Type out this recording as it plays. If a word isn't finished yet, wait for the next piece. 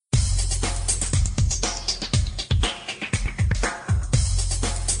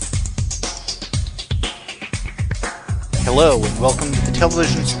Hello, and welcome to the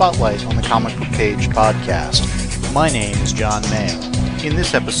Television Spotlight on the Comic Book Page podcast. My name is John Mayo. In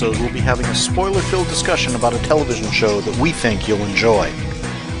this episode, we'll be having a spoiler-filled discussion about a television show that we think you'll enjoy.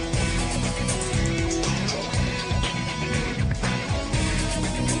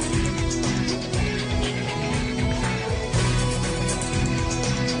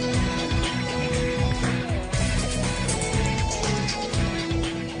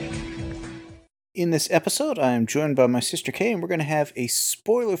 In this episode, I am joined by my sister Kay, and we're going to have a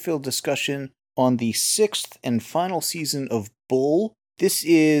spoiler-filled discussion on the 6th and final season of Bull. This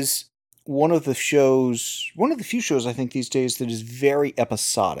is one of the few shows I think these days that is very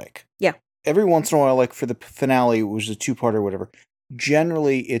episodic. Yeah. Every once in a while, like for the finale, it was a two-part or whatever.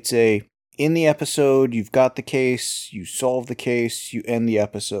 Generally, it's in the episode, you've got the case, you solve the case, you end the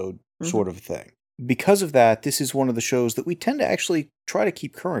episode sort of thing. Because of that, this is one of the shows that we tend to actually try to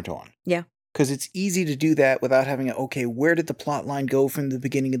keep current on. Yeah. Because it's easy to do that without having where did the plot line go from the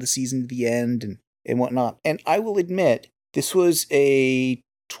beginning of the season to the end and whatnot. And I will admit, this was a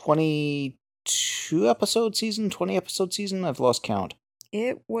 20-episode season? I've lost count.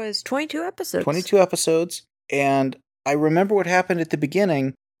 It was 22 episodes. 22 episodes. And I remember what happened at the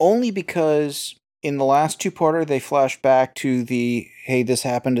beginning only because in the last two-parter, they flashed back to hey, this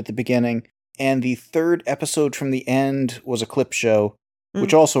happened at the beginning. And the third episode from the end was a clip show,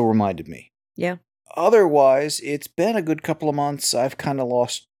 which also reminded me. Yeah. Otherwise, it's been a good couple of months. I've kind of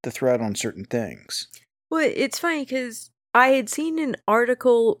lost the thread on certain things. Well, it's funny because I had seen an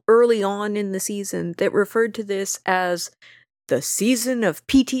article early on in the season that referred to this as the season of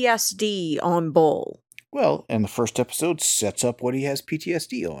PTSD on Bull. Well, and the first episode sets up what he has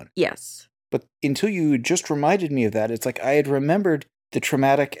PTSD on. Yes. But until you just reminded me of that, it's like I had remembered the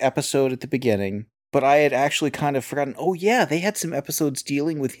traumatic episode at the beginning, but I had actually kind of forgotten, they had some episodes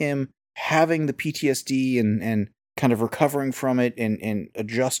dealing with him having the PTSD and kind of recovering from it and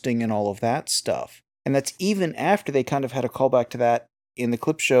adjusting and all of that stuff. And that's even after they kind of had a callback to that in the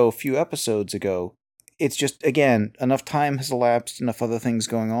clip show a few episodes ago. It's just, again, enough time has elapsed, enough other things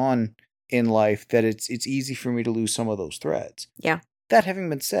going on in life that it's easy for me to lose some of those threads. Yeah. That having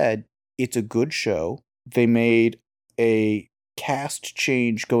been said, it's a good show. They made a cast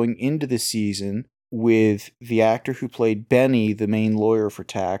change going into the season with the actor who played Benny, the main lawyer for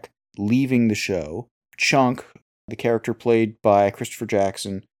TAC, leaving the show. Chunk, the character played by Christopher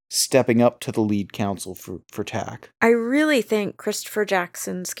Jackson, stepping up to the lead counsel for TAC. I really think Christopher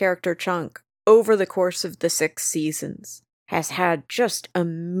Jackson's character Chunk, over the course of the 6 seasons, has had just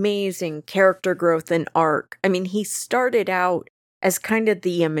amazing character growth and arc. I mean, he started out as kind of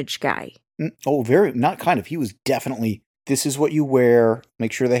the image guy. Not kind of. He was definitely, this is what you wear,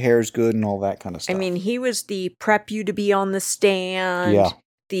 make sure the hair's good and all that kind of stuff. I mean, he was the prep you to be on the stand. Yeah.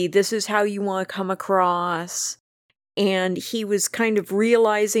 This is how you want to come across. And he was kind of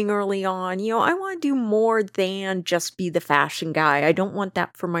realizing early on, I want to do more than just be the fashion guy. I don't want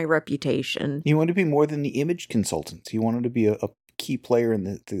that for my reputation. He wanted to be more than the image consultant. He wanted to be a key player in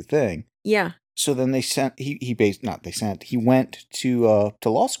the thing. Yeah. So then he went to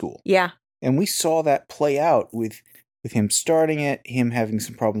law school. Yeah. And we saw that play out with him starting it, him having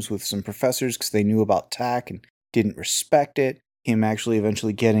some problems with some professors because they knew about TAC and didn't respect it. Him actually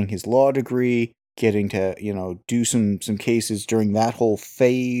eventually getting his law degree, getting to, do some cases during that whole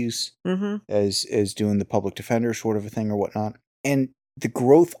phase as doing the public defender sort of a thing or whatnot. And the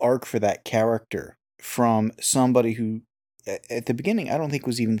growth arc for that character from somebody who, at the beginning, I don't think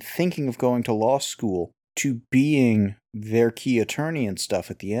was even thinking of going to law school to being their key attorney and stuff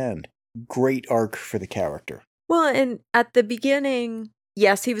at the end. Great arc for the character. Well, and at the beginning,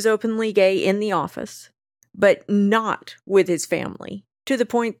 yes, he was openly gay in the office, but not with his family, to the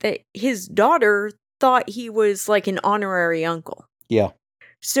point that his daughter thought he was like an honorary uncle. Yeah.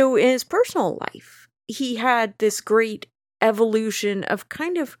 So in his personal life, he had this great evolution of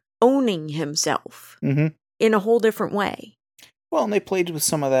kind of owning himself in a whole different way. Well, and they played with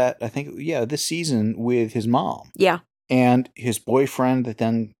some of that, I think, this season with his mom. Yeah. And his boyfriend that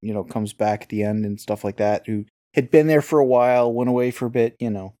then, comes back at the end and stuff like that, who had been there for a while, went away for a bit,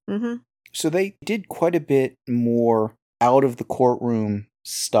 So they did quite a bit more out of the courtroom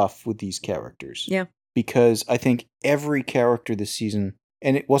stuff with these characters. Yeah. Because I think every character this season,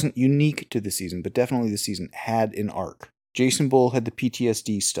 and it wasn't unique to the season, but definitely this season, had an arc. Jason Bull had the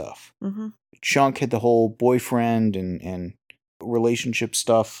PTSD stuff. Chunk had the whole boyfriend and relationship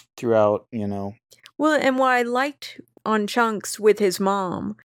stuff throughout, Well, and what I liked on Chunks with his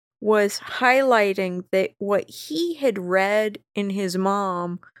mom was highlighting that what he had read in his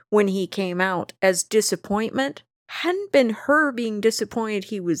mom when he came out as disappointment hadn't been her being disappointed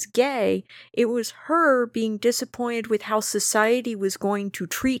he was gay. It was her being disappointed with how society was going to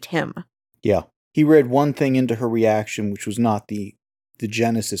treat him. Yeah. He read one thing into her reaction, which was not the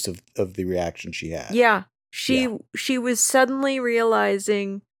genesis of the reaction she had. Yeah. She was suddenly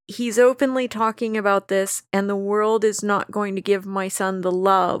realizing he's openly talking about this, and the world is not going to give my son the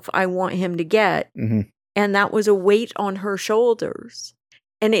love I want him to get. Mm-hmm. And that was a weight on her shoulders.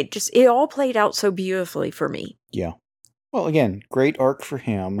 And it all played out so beautifully for me. Yeah. Well, again, great arc for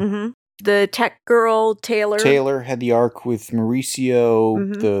him. Mm-hmm. The tech girl, Taylor. Taylor had the arc with Mauricio,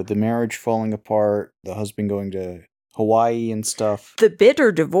 Mm-hmm. the marriage falling apart, the husband going to Hawaii and stuff. The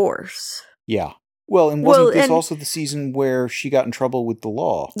bitter divorce. Yeah. Well, and wasn't this also the season where she got in trouble with the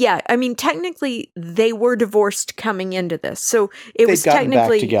law? Yeah, I mean, technically, they were divorced coming into this. So it was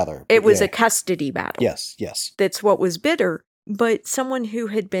technically, back together, it was a custody battle. Yes, yes. That's what was bitter. But someone who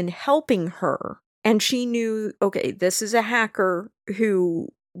had been helping her, and she knew, okay, this is a hacker who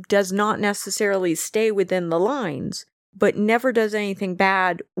does not necessarily stay within the lines, but never does anything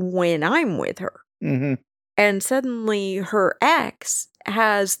bad when I'm with her. Mm-hmm. And suddenly her ex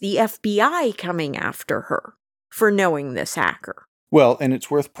has the FBI coming after her for knowing this hacker. Well, and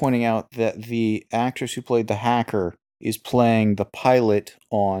it's worth pointing out that the actress who played the hacker is playing the pilot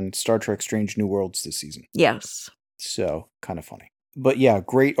on Star Trek Strange New Worlds this season. Yes. So, kind of funny. But yeah,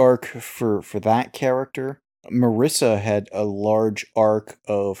 great arc for that character. Marissa had a large arc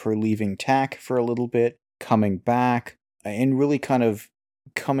of her leaving TAC for a little bit, coming back, and really kind of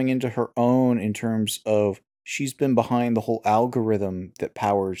coming into her own in terms of she's been behind the whole algorithm that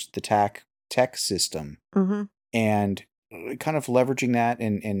powers the TAC tech system. Mm-hmm. And kind of leveraging that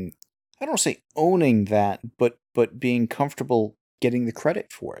and I don't want to say owning that, but being comfortable getting the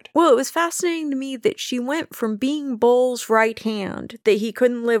credit for it. Well, it was fascinating to me that she went from being Bull's right hand that he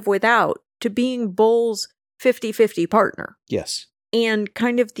couldn't live without to being Bull's 50-50 partner. Yes. And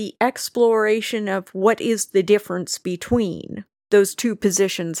kind of the exploration of what is the difference between those two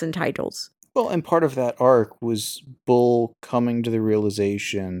positions and titles. Well, and part of that arc was Bull coming to the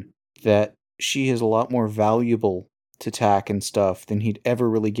realization that she is a lot more valuable to TAC and stuff than he'd ever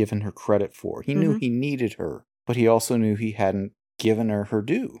really given her credit for. He knew he needed her, but he also knew he hadn't given her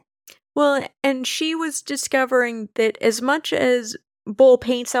due. Well, and she was discovering that as much as Bull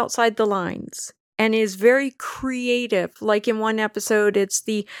paints outside the lines and is very creative, like in one episode, it's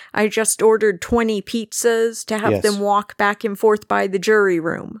I just ordered 20 pizzas to have them walk back and forth by the jury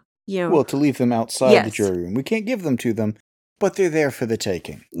room. You know, well, to leave them outside the jury room. We can't give them to them, but they're there for the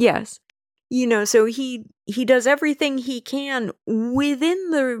taking. Yes. You know, so he does everything he can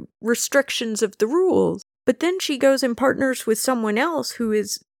within the restrictions of the rules. But then she goes and partners with someone else who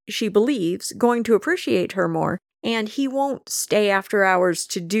is, she believes, going to appreciate her more. And he won't stay after hours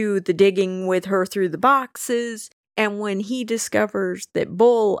to do the digging with her through the boxes. And when he discovers that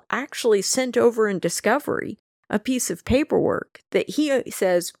Bull actually sent over in Discovery a piece of paperwork that he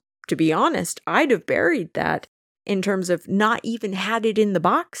says, to be honest, I'd have buried that in terms of not even had it in the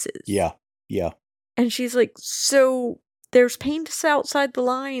boxes. Yeah. Yeah. And she's like, so there's paints outside the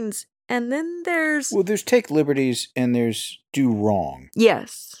lines, and then there's... Well, there's take liberties and there's do wrong.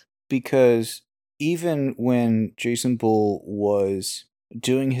 Yes. Because even when Jason Bull was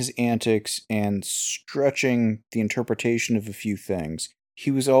doing his antics and stretching the interpretation of a few things,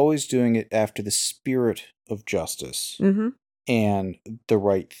 he was always doing it after the spirit of justice and the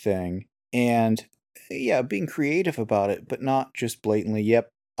right thing. And yeah, being creative about it, but not just blatantly, yep,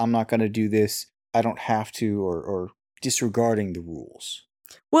 I'm not going to do this, I don't have to, or disregarding the rules.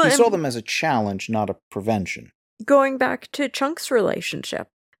 Well, he saw them as a challenge, not a prevention. Going back to Chunk's relationship,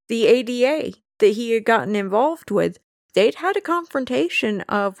 the ADA that he had gotten involved with, they'd had a confrontation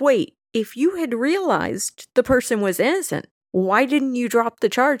of, wait, if you had realized the person was innocent, why didn't you drop the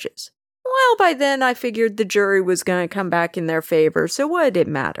charges? Well, by then I figured the jury was going to come back in their favor, so what did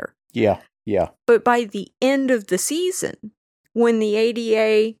it matter? Yeah. But by the end of the season, when the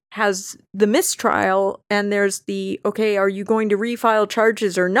ADA has the mistrial and there's okay, are you going to refile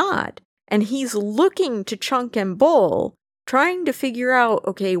charges or not? And he's looking to Chunk and Bull, trying to figure out,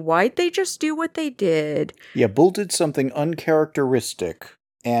 okay, why'd they just do what they did? Yeah, Bull did something uncharacteristic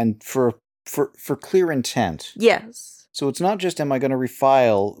and for clear intent. Yes. So it's not just, am I going to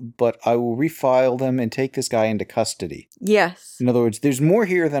refile, but I will refile them and take this guy into custody. Yes. In other words, there's more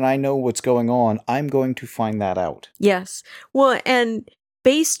here than I know what's going on. I'm going to find that out. Yes. Well, and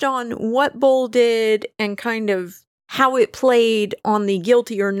based on what Bull did and kind of how it played on the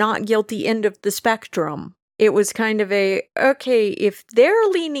guilty or not guilty end of the spectrum, it was kind of okay, if they're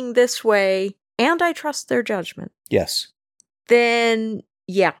leaning this way and I trust their judgment. Yes. Then,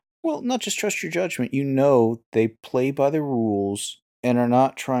 yeah, Well, not just trust your judgment. You know they play by the rules and are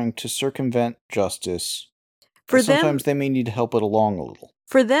not trying to circumvent justice. For Sometimes them, they may need to help it along a little.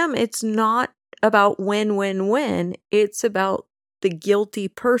 For them, it's not about win. It's about the guilty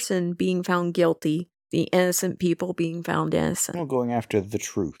person being found guilty, the innocent people being found innocent. Well, going after the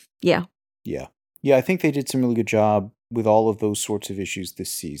truth. Yeah. Yeah. Yeah, I think they did some really good job with all of those sorts of issues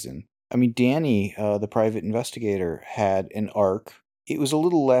this season. I mean, Danny, the private investigator, had an arc. It was a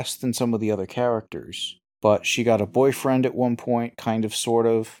little less than some of the other characters, but she got a boyfriend at one point, kind of, sort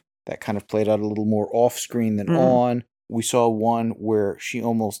of. That kind of played out a little more off-screen than on. We saw one where she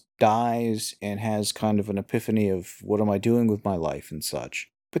almost dies and has kind of an epiphany of, what am I doing with my life and such.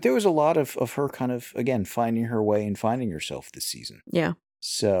 But there was a lot of her kind of, again, finding her way and finding herself this season. Yeah.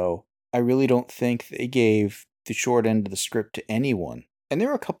 So I really don't think they gave the short end of the script to anyone. And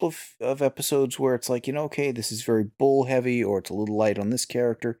there are a couple of episodes where it's like, okay, this is very bull heavy, or it's a little light on this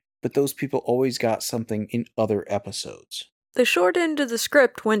character, but those people always got something in other episodes. The short end of the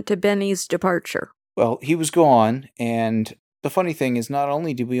script went to Benny's departure. Well, he was gone, and the funny thing is, not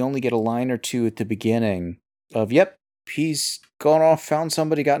only did we only get a line or two at the beginning of, yep, he's gone off, found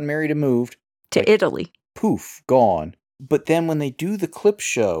somebody, gotten married, and moved. To Italy. Poof, gone. But then when they do the clip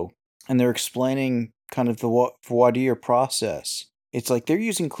show, and they're explaining kind of the voir dire process, it's like they're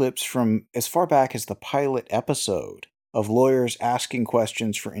using clips from as far back as the pilot episode of lawyers asking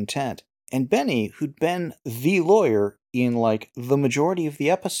questions for intent. And Benny, who'd been the lawyer in like the majority of the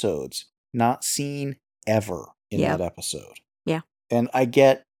episodes, not seen ever in that episode. Yeah. And I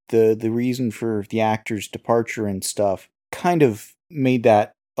get the reason for the actor's departure and stuff kind of made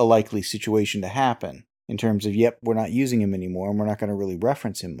that a likely situation to happen in terms of, yep, we're not using him anymore and we're not going to really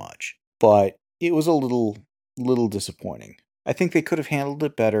reference him much. But it was a little disappointing. I think they could have handled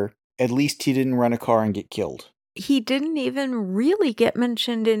it better. At least he didn't run a car and get killed. He didn't even really get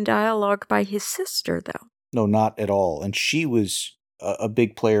mentioned in dialogue by his sister, though. No, not at all. And she was a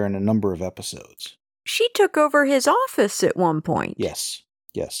big player in a number of episodes. She took over his office at one point. Yes.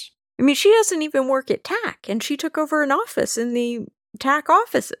 I mean, she doesn't even work at TAC, and she took over an office in the TAC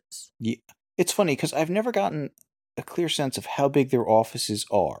offices. Yeah. It's funny, because I've never gotten a clear sense of how big their offices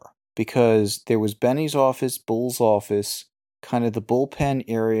are. Because there was Benny's office, Bull's office, kind of the bullpen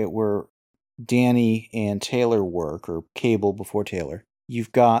area where Danny and Taylor work, or Cable before Taylor.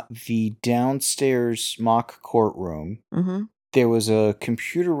 You've got the downstairs mock courtroom. Mm-hmm. There was a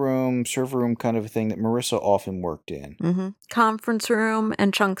computer room, server room kind of a thing that Marissa often worked in. Mm-hmm. Conference room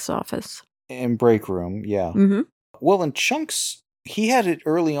and Chunk's office. And break room, yeah. Mm-hmm. Well, in Chunk's, he had it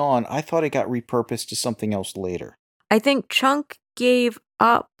early on. I thought it got repurposed to something else later. I think Chunk gave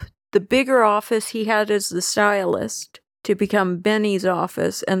up the bigger office he had as the stylist to become Benny's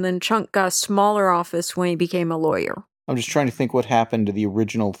office, and then Chunk got a smaller office when he became a lawyer. I'm just trying to think what happened to the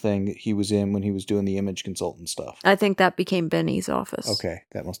original thing that he was in when he was doing the image consultant stuff. I think that became Benny's office. Okay,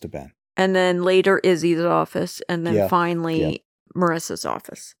 that must have been. And then later Izzy's office, and then finally Marissa's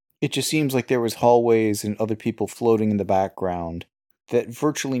office. It just seems like there was hallways and other people floating in the background that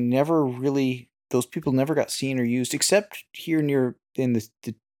virtually never really, those people never got seen or used, except here near in the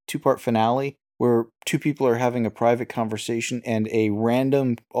two-part finale, where two people are having a private conversation and a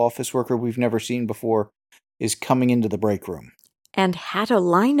random office worker we've never seen before is coming into the break room. And had a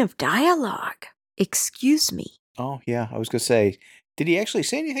line of dialogue. Excuse me. Oh, yeah. I was going to say, did he actually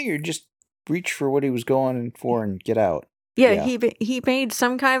say anything or just reach for what he was going for and get out? Yeah. He made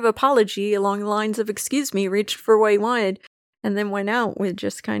some kind of apology along the lines of, excuse me, reached for what he wanted, and then went out with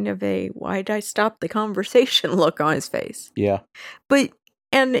just kind of a, why'd I stop the conversation look on his face. Yeah.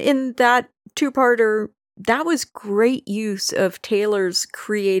 And in that two-parter, that was great use of Taylor's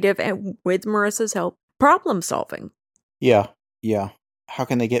creative, and with Marissa's help, problem solving. Yeah. How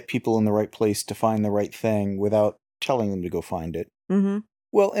can they get people in the right place to find the right thing without telling them to go find it? Mm-hmm.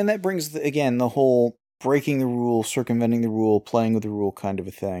 Well, and that brings, again, the whole breaking the rule, circumventing the rule, playing with the rule kind of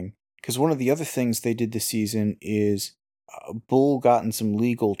a thing. Because one of the other things they did this season is Bull got in some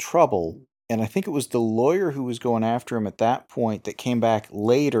legal trouble, and I think it was the lawyer who was going after him at that point that came back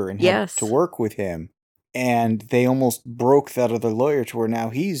later and had to work with him. And they almost broke that other lawyer to where now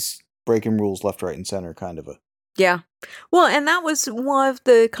he's breaking rules left, right, and center kind of a... Yeah. Well, and that was one of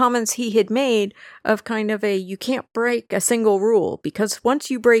the comments he had made of kind of a, you can't break a single rule, because once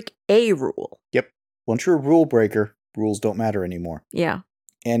you break a rule... Yep. Once you're a rule breaker, rules don't matter anymore. Yeah.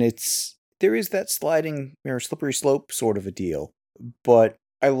 And there is that sliding or slippery slope sort of a deal. But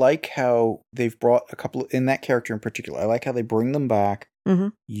I like how they've brought a couple, in that character in particular, I like how they bring them back,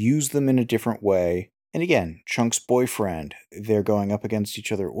 use them in a different way. And again, Chunk's boyfriend, they're going up against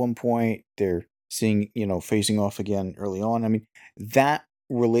each other at one point. They're seeing, facing off again early on. I mean, that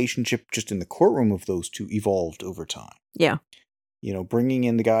relationship just in the courtroom of those two evolved over time. Yeah. Bringing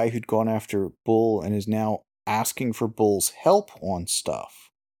in the guy who'd gone after Bull and is now asking for Bull's help on stuff.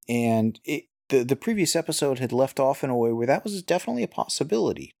 And the previous episode had left off in a way where that was definitely a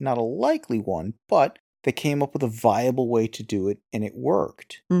possibility. Not a likely one, but they came up with a viable way to do it, and it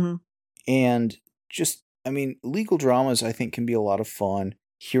worked. Mm-hmm. And legal dramas, I think, can be a lot of fun.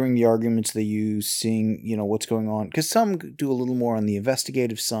 Hearing the arguments they use, seeing, what's going on. Because some do a little more on the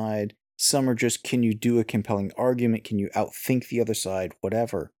investigative side. Some are just, can you do a compelling argument? Can you outthink the other side?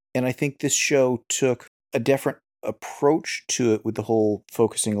 Whatever. And I think this show took a different approach to it with the whole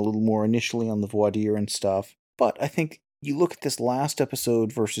focusing a little more initially on the voir dire and stuff. But I think you look at this last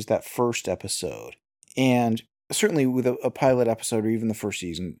episode versus that first episode, and certainly with a pilot episode or even the first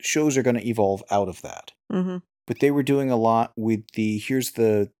season, shows are going to evolve out of that. Mm-hmm. But they were doing a lot with here's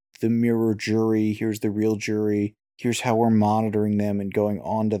the mirror jury, here's the real jury, here's how we're monitoring them and going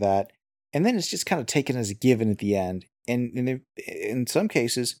on to that. And then it's just kind of taken as a given at the end. And in some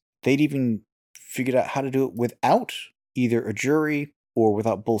cases, they'd even figured out how to do it without either a jury or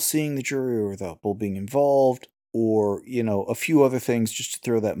without Bull seeing the jury or without Bull being involved or, a few other things just to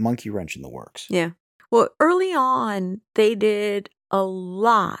throw that monkey wrench in the works. Yeah. Well, early on, they did a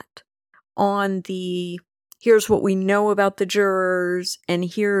lot on here's what we know about the jurors and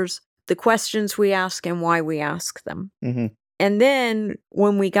here's the questions we ask and why we ask them. Mm-hmm. And then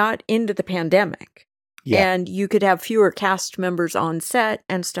when we got into the pandemic and you could have fewer cast members on set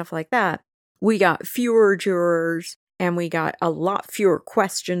and stuff like that, we got fewer jurors and we got a lot fewer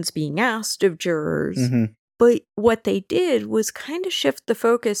questions being asked of jurors. Mm-hmm. But what they did was kind of shift the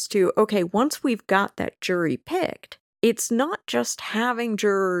focus to, okay, once we've got that jury picked, it's not just having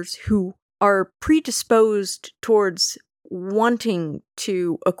jurors who are predisposed towards wanting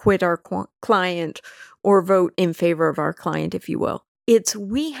to acquit our client or vote in favor of our client, if you will. It's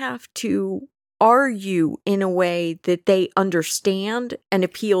we have to argue in a way that they understand and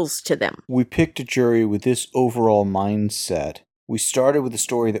appeals to them. We picked a jury with this overall mindset. We started with a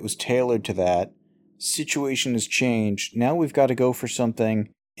story that was tailored to that. Situation has changed. Now we've got to go for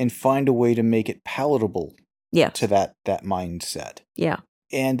something and find a way to make it palatable to that mindset. Yeah.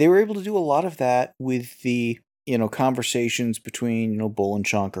 And they were able to do a lot of that with the, conversations between, Bull and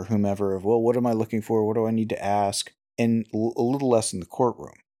Chunk or whomever of, well, what am I looking for? What do I need to ask? And a little less in the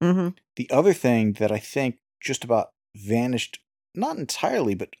courtroom. Mm-hmm. The other thing that I think just about vanished, not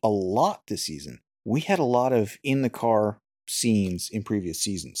entirely, but a lot this season, we had a lot of in-the-car scenes in previous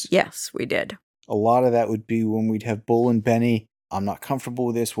seasons. Yes, we did. A lot of that would be when we'd have Bull and Benny, I'm not comfortable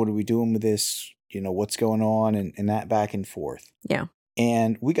with this, what are we doing with this, what's going on, and that back and forth. Yeah.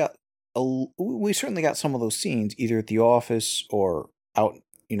 And we certainly got some of those scenes, either at the office or out,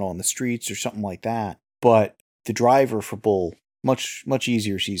 on the streets or something like that. But the driver for Bull, much, much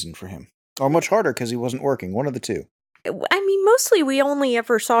easier season for him. Or much harder because he wasn't working, one of the two. I mean, mostly we only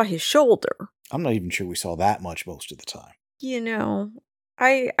ever saw his shoulder. I'm not even sure we saw that much most of the time.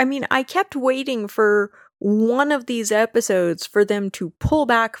 I kept waiting for one of these episodes for them to pull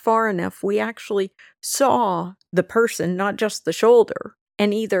back far enough we actually saw the person, not just the shoulder.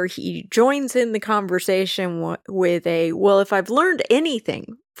 And either he joins in the conversation with well, if I've learned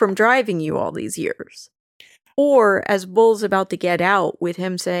anything from driving you all these years. Or as Bull's about to get out with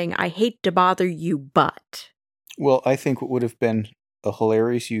him saying, I hate to bother you, but. Well, I think what would have been a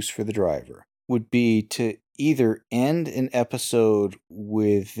hilarious use for the driver would be to either end an episode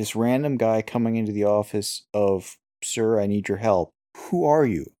with this random guy coming into the office of, sir, I need your help. Who are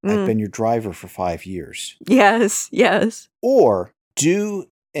you? I've been your driver for 5 years. Yes. Or do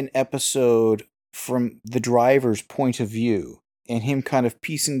an episode from the driver's point of view and him kind of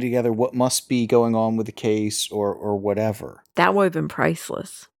piecing together what must be going on with the case or whatever. That would have been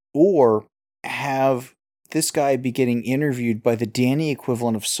priceless. Or have this guy be getting interviewed by the Danny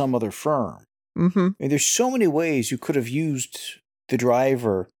equivalent of some other firm. Mm-hmm. And there's so many ways you could have used the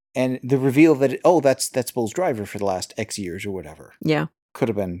driver and the reveal that, that's Bull's driver for the last X years or whatever. Yeah. Could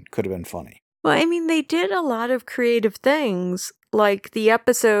have been funny. Well, I mean, they did a lot of creative things, like the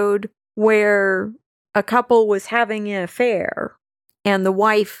episode where a couple was having an affair and the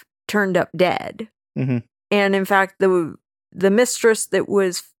wife turned up dead. Mm-hmm. And in fact, the mistress that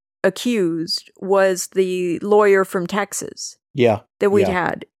was accused was the lawyer from Texas. Yeah. That we'd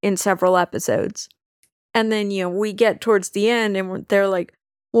had in several episodes. And then, we get towards the end and they're like,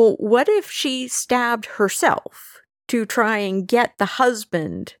 well, what if she stabbed herself to try and get the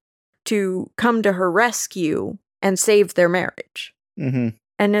husband to come to her rescue and save their marriage? Mm-hmm.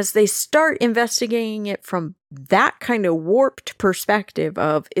 And as they start investigating it from that kind of warped perspective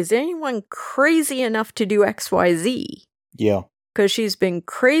of, is anyone crazy enough to do XYZ? Yeah. because she's been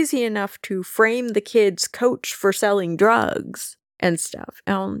crazy enough to frame the kid's coach for selling drugs and stuff.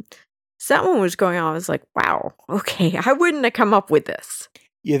 So that one was going on. I was like, wow, okay, I wouldn't have come up with this.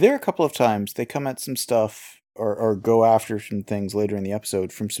 Yeah, there are a couple of times they come at some stuff or go after some things later in the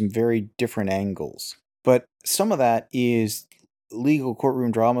episode from some very different angles. But some of that is legal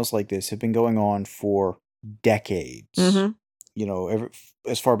courtroom dramas like this have been going on for decades. Mm-hmm. You know,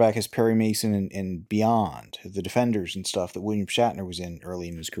 as far back as Perry Mason and beyond, the Defenders and stuff that William Shatner was in early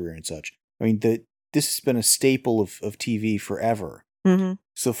in his career and such. I mean, this has been a staple of TV forever. Mm-hmm.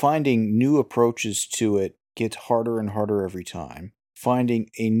 So finding new approaches to it gets harder and harder every time. Finding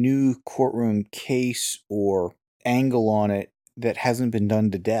a new courtroom case or angle on it that hasn't been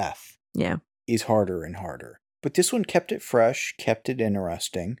done to death is harder and harder. But this one kept it fresh, kept it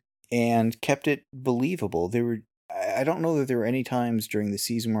interesting, and kept it believable. I don't know that there were any times during the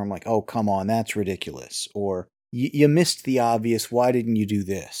season where I'm like, oh, come on, that's ridiculous. Or, you missed the obvious, why didn't you do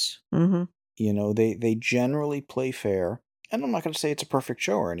this? Mm-hmm. You know, they generally play fair. And I'm not going to say it's a perfect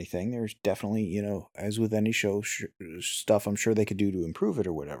show or anything. There's definitely, you know, as with any show, stuff I'm sure they could do to improve it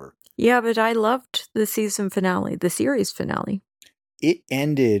or whatever. Yeah, but I loved the season finale, the series finale. It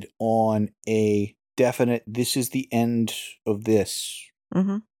ended on a definite, this is the end of this.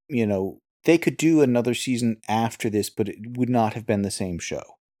 Mm-hmm. You know, they could do another season after this, but it would not have been the same show.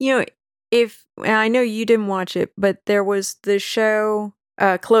 You know, I know you didn't watch it, but there was the show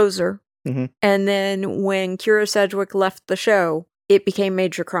Closer. Mm-hmm. And then when Kira Sedgwick left the show, it became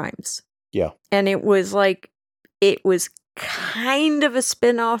Major Crimes. Yeah. And it was kind of a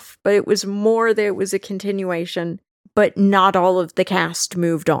spin-off, but it was more that it was a continuation, but not all of the cast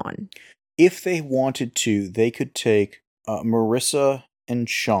moved on. If they wanted to, they could take Marissa and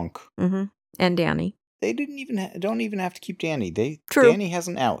Chunk. Mm-hmm. And Danny. They don't even have to keep Danny. True. Danny has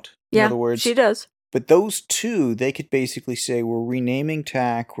an out. In yeah, other words, she does. But those two, they could basically say, we're renaming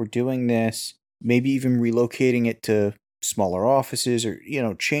TAC, we're doing this, maybe even relocating it to smaller offices or, you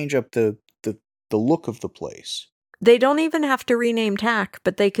know, change up the look of the place. They don't even have to rename TAC,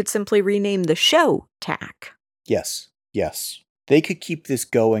 but they could simply rename the show TAC. Yes. They could keep this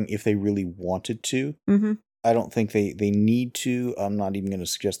going if they really wanted to. Mm-hmm. I don't think they need to. I'm not even going to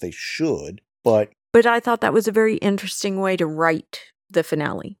suggest they should, but I thought that was a very interesting way to write the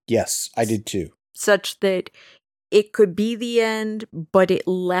finale. Yes, I did too. Such that it could be the end, but it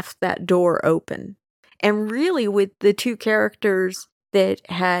left that door open. And really, with the two characters that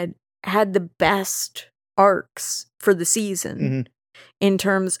had the best arcs for the season, in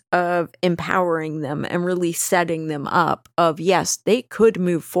terms of empowering them and really setting them up of, yes, they could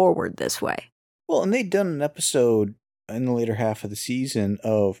move forward this way. Well, and they'd done an episode in the later half of the season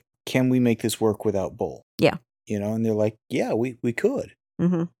of, can we make this work without Bull? Yeah. You know, and they're like, yeah, we could.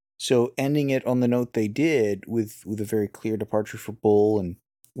 Mm-hmm. So ending it on the note they did with a very clear departure for Bull and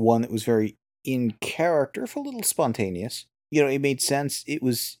one that was very in character, if a little spontaneous, you know, it made sense. It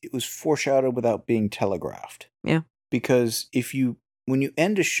was foreshadowed without being telegraphed. Yeah. Because when you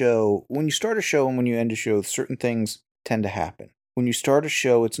end a show, when you start a show and when you end a show, certain things tend to happen. When you start a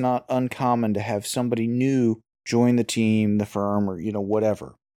show, it's not uncommon to have somebody new join the team, the firm, or, you know,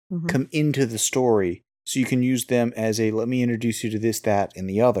 whatever, come into the story. So you can use them as let me introduce you to this, that, and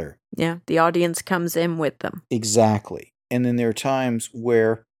the other. Yeah, the audience comes in with them. Exactly. And then there are times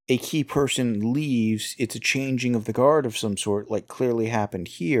where a key person leaves, it's a changing of the guard of some sort, like clearly happened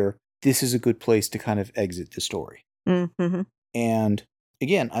here. This is a good place to kind of exit the story. Mm-hmm. And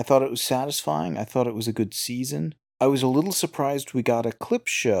again, I thought it was satisfying. I thought it was a good season. I was a little surprised we got a clip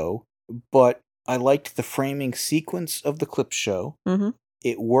show, but I liked the framing sequence of the clip show. Mm-hmm.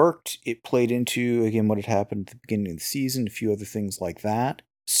 It worked. It played into, again, what had happened at the beginning of the season, a few other things like that.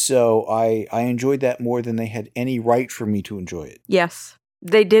 So I enjoyed that more than they had any right for me to enjoy it. Yes,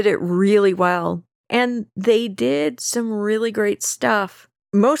 they did it really well. And they did some really great stuff,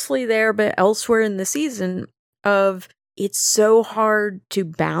 mostly there, but elsewhere in the season, of it's so hard to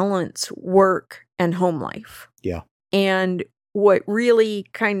balance work and home life. Yeah. And what really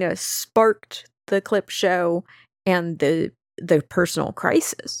kind of sparked the clip show and the personal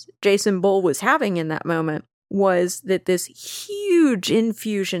crisis Jason Bull was having in that moment was that this huge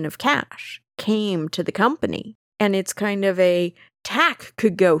infusion of cash came to the company. And it's kind of TAC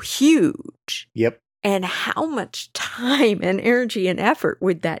could go huge. Yep. And how much time and energy and effort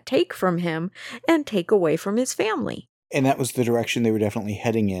would that take from him and take away from his family? And that was the direction they were definitely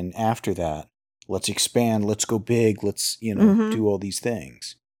heading in after that. Let's expand, let's go big, let's, do all these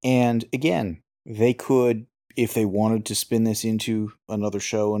things. And again, they could, if they wanted to spin this into another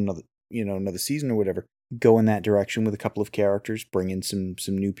show, another season or whatever, go in that direction with a couple of characters, bring in some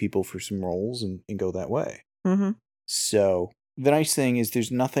new people for some roles and go that way. Mm-hmm. So, the nice thing is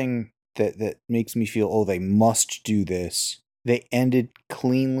there's nothing that makes me feel, oh, they must do this. They ended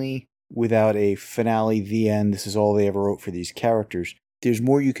cleanly without a finale, the end, this is all they ever wrote for these characters. There's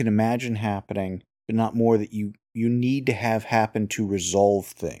more you can imagine happening, but not more that you need to have happen to resolve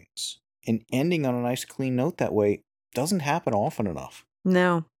things. And ending on a nice clean note that way doesn't happen often enough.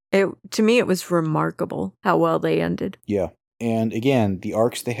 No. To me, it was remarkable how well they ended. Yeah. And again, the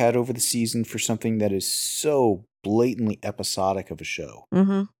arcs they had over the season for something that is so blatantly episodic of a show.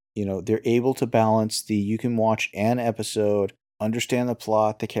 Mm-hmm. You know, they're able to balance you can watch an episode, understand the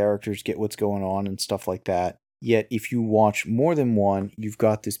plot, the characters, get what's going on and stuff like that. Yet if you watch more than one, you've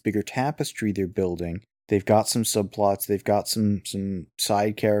got this bigger tapestry they're building. They've got some subplots, they've got some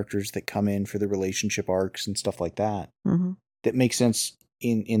side characters that come in for the relationship arcs and stuff like that. Mm-hmm. That makes sense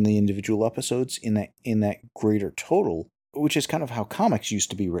in the individual episodes, in that greater total, which is kind of how comics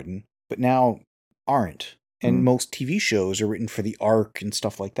used to be written, but now aren't. And most TV shows are written for the arc and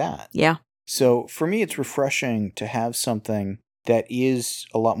stuff like that. Yeah. So for me, it's refreshing to have something that is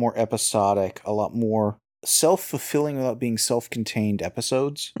a lot more episodic, a lot more self-fulfilling without being self-contained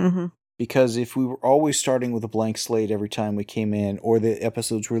episodes. Mm-hmm. Because if we were always starting with a blank slate every time we came in, or the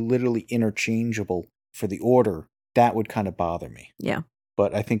episodes were literally interchangeable for the order, that would kind of bother me. Yeah.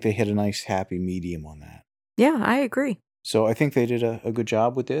 But I think they hit a nice happy medium on that. Yeah, I agree. So I think they did a good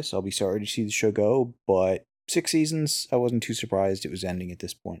job with this. I'll be sorry to see the show go, but 6 seasons, I wasn't too surprised it was ending at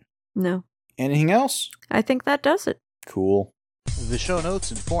this point. No. Anything else? I think that does it. Cool. The show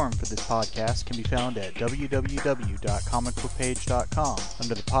notes and forum for this podcast can be found at www.comicbookpage.com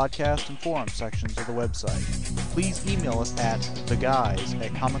under the podcast and forum sections of the website. Please email us at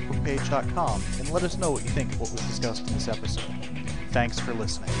theguys@comicbookpage.com and let us know what you think of what was discussed in this episode. Thanks for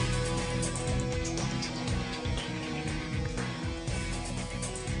listening.